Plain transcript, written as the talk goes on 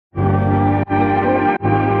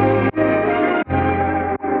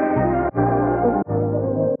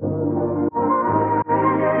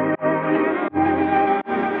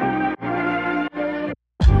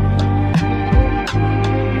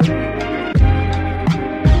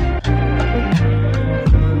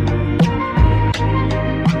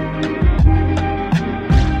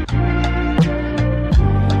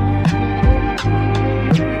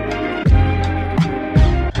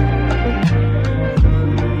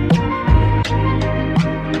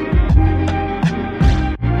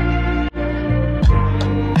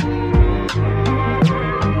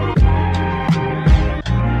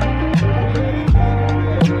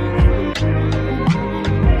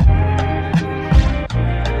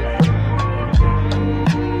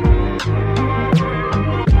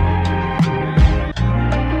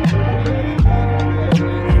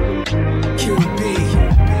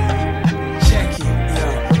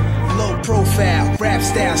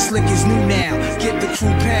slick is new now. Give the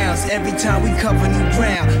crew pounds every time we cover new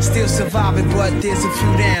ground. Still surviving, but there's a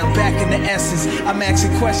few down. Back in the essence, I'm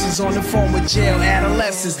asking questions on the phone with jail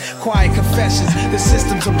adolescents. Quiet confessions, the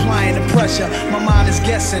system's applying the pressure. My mind is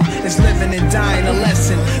guessing, it's living and dying a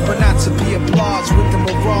lesson. But not to be obliged with the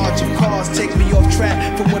mirage of cars. Take me off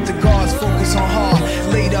track from what the guards focus on hard.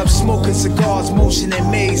 Laid up smoking cigars, motion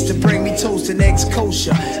and maze to bring me toast and eggs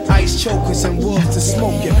kosher. Ice chokers and wolves to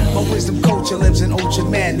smoke ya. My wisdom culture lives in ultra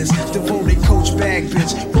madness. Devoted coach bag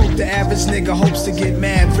bitch. Broke the average nigga hopes to get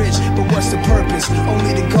mad rich. But what's the purpose?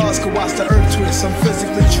 Only the gods can watch the earth twist. I'm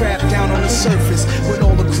physically trapped down on the surface with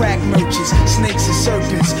all the crack merchants, snakes and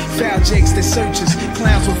serpents, foul jakes that searches,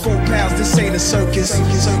 clowns with 4 pounds. This ain't a circus.